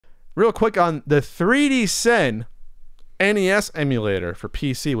real quick on the 3D Sen NES emulator for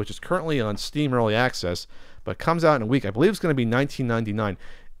PC, which is currently on Steam Early Access, but comes out in a week. I believe it's going to be $19.99.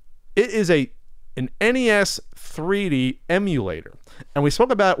 It is an NES 3D emulator. And we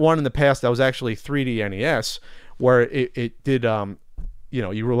spoke about one in the past that was actually 3D NES, where it did, you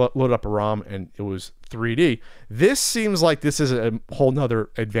know, you load up a ROM and it was 3D. This seems like this is a whole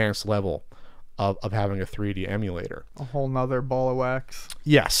nother advanced level of having a 3D emulator. A whole nother ball of wax.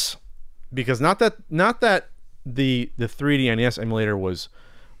 Yes. Because not that the 3D NES emulator was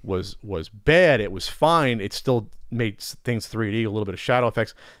bad, it was fine. It still made things 3D, a little bit of shadow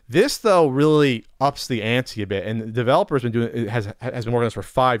effects. This though really ups the ante a bit, and the developer's been doing it, has been working on this for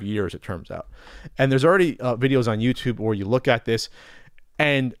 5 years, it turns out. And there's already videos on YouTube where you look at this,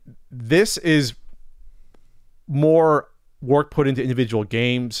 and this is more work put into individual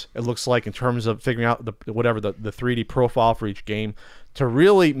games, it looks like, in terms of figuring out the 3D profile for each game to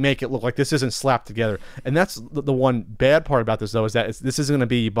really make it look like this isn't slapped together. And that's the one bad part about this, though, is that this isn't going to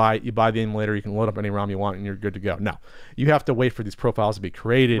be you buy the emulator, you can load up any ROM you want, and you're good to go. No, you have to wait for these profiles to be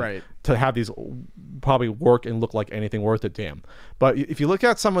created to have these probably work and look like anything worth a damn. But if you look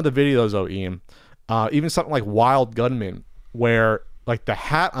at some of the videos, though, Ian, even something like Wild Gunman, where like the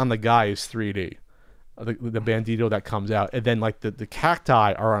hat on the guy is 3D, the bandito that comes out, and then like the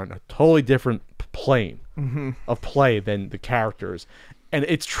cacti are on a totally different plane of play than the characters, and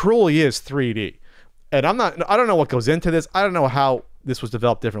it truly is 3D. And I don't know what goes into this. I don't know how this was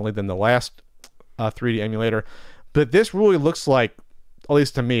developed differently than the last 3D emulator, but this really looks like, at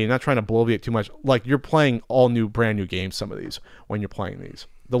least to me, not trying to bloviate too much, like you're playing brand new games, some of these, when you're playing these.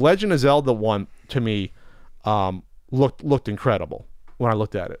 The Legend of Zelda one, to me, looked incredible when I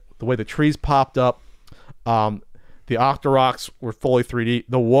looked at it. The way the trees popped up, the Octoroks were fully 3D.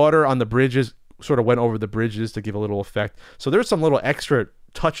 The water on the bridges sort of went over the bridges to give a little effect. So there's some little extra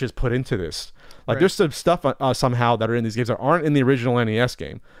touches put into this. Like there's some stuff somehow that are in these games that aren't in the original NES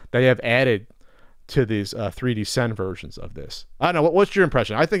game they have added to these 3D Sen versions of this. I don't know. What's your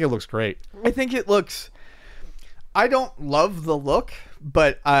impression? I think it looks great. I think it looks... I don't love the look,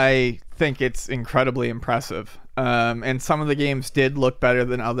 but I think it's incredibly impressive. And some of the games did look better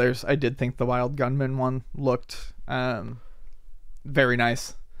than others. I did think the Wild Gunman one looked very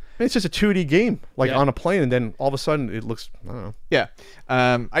nice. It's just a 2D game, like on a plane, and then all of a sudden it looks, I don't know. Yeah,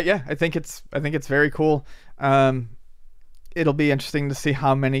 I think it's very cool. It'll be interesting to see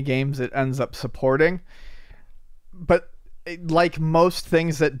how many games it ends up supporting. But like most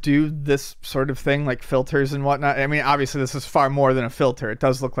things that do this sort of thing, like filters and whatnot, I mean, obviously this is far more than a filter. It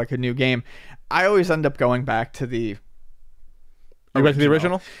does look like a new game. I always end up going back to the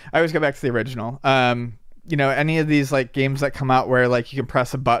original. I always go back to the original. You know, any of these like games that come out where like you can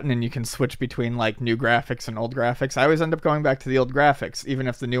press a button and you can switch between like new graphics and old graphics, I always end up going back to the old graphics, even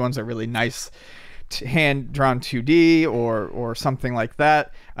if the new ones are really nice, hand drawn 2D or something like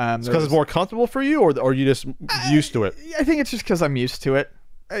that. It's because it's more comfortable for you, or are you just used to it? I think it's just because I'm used to it.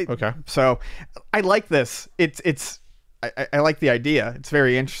 Okay. So I like this. I like the idea. It's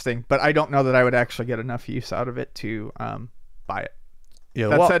very interesting, but I don't know that I would actually get enough use out of it to buy it. Yeah.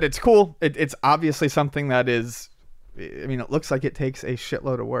 That said, it's cool. It's obviously something that is, I mean, it looks like it takes a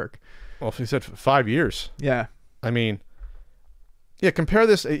shitload of work. Well, if you said 5 years. Yeah. I mean, yeah, compare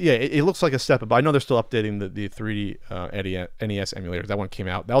this. Yeah, it looks like a step up, but I know they're still updating the 3D NES emulator. That one came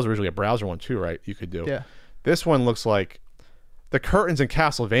out. That was originally a browser one too, right? You could do. Yeah. This one looks like the curtains in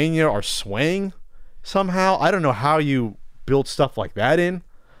Castlevania are swaying somehow. I don't know how you build stuff like that in,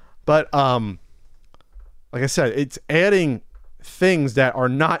 but like I said, it's adding things that are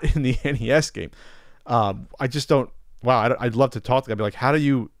not in the NES game. I just don't. Wow, I'd love to talk to them. I'd be like, how do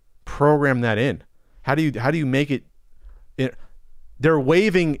you program that in? How do you make it? They're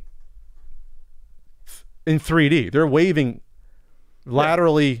waving in 3D. They're waving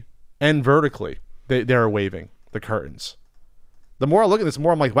laterally and vertically. They're waving the curtains. The more I look at this, the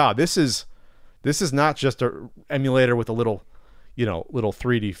more I'm like, wow, this is not just a emulator with a little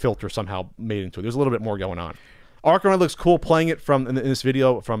 3D filter somehow made into it. There's a little bit more going on. Arkanoid looks cool playing it in this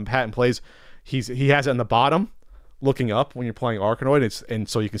video from Patton Plays. He has it on the bottom, looking up when you're playing Arkanoid. And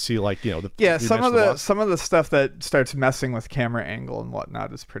so you can see like some of the stuff that starts messing with camera angle and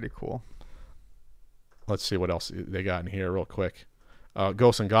whatnot is pretty cool. Let's see what else they got in here real quick.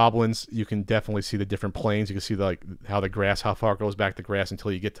 Ghosts and Goblins, you can definitely see the different planes. You can see how far it goes back the grass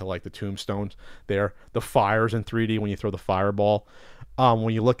until you get to like the tombstones there. The fires in 3D when you throw the fireball.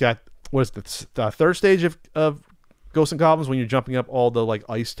 When you look at what is the third stage of Ghosts and Goblins, when you're jumping up all the like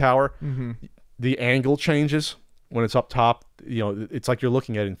ice tower, the angle changes when it's up top. It's like you're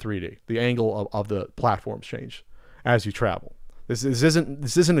looking at it in 3D. The angle of the platforms change as you travel. This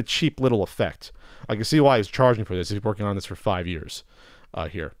isn't a cheap little effect. I can see why he's charging for this. He's working on this for 5 years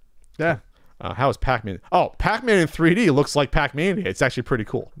here. Yeah. How is Pac-Man? Oh, Pac-Man in 3D looks like Pac-Mania. It's actually pretty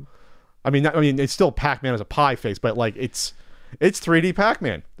cool. I mean, it's still Pac-Man as a pie face, but like it's 3D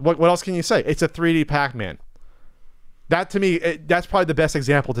Pac-Man. What else can you say? It's a 3D Pac-Man. That to me, that's probably the best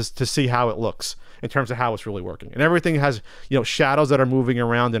example to see how it looks in terms of how it's really working. And everything has shadows that are moving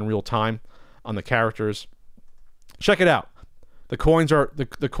around in real time on the characters. Check it out. The coins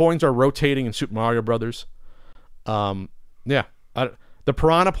are rotating in Super Mario Brothers. Yeah, the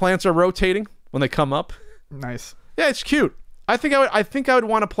piranha plants are rotating when they come up. Nice. Yeah, it's cute. I think I would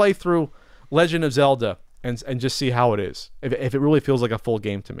want to play through Legend of Zelda and just see how it is. If it really feels like a full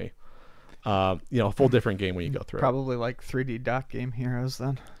game to me. A full different game when you go through it. Probably like 3D Dot Game Heroes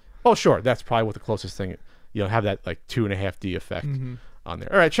then. Oh, sure. That's probably what the closest thing. Have that like 2.5D effect on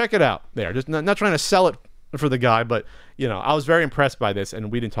there. All right, check it out. There, just not trying to sell it for the guy, but I was very impressed by this,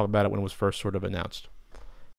 and we didn't talk about it when it was first sort of announced.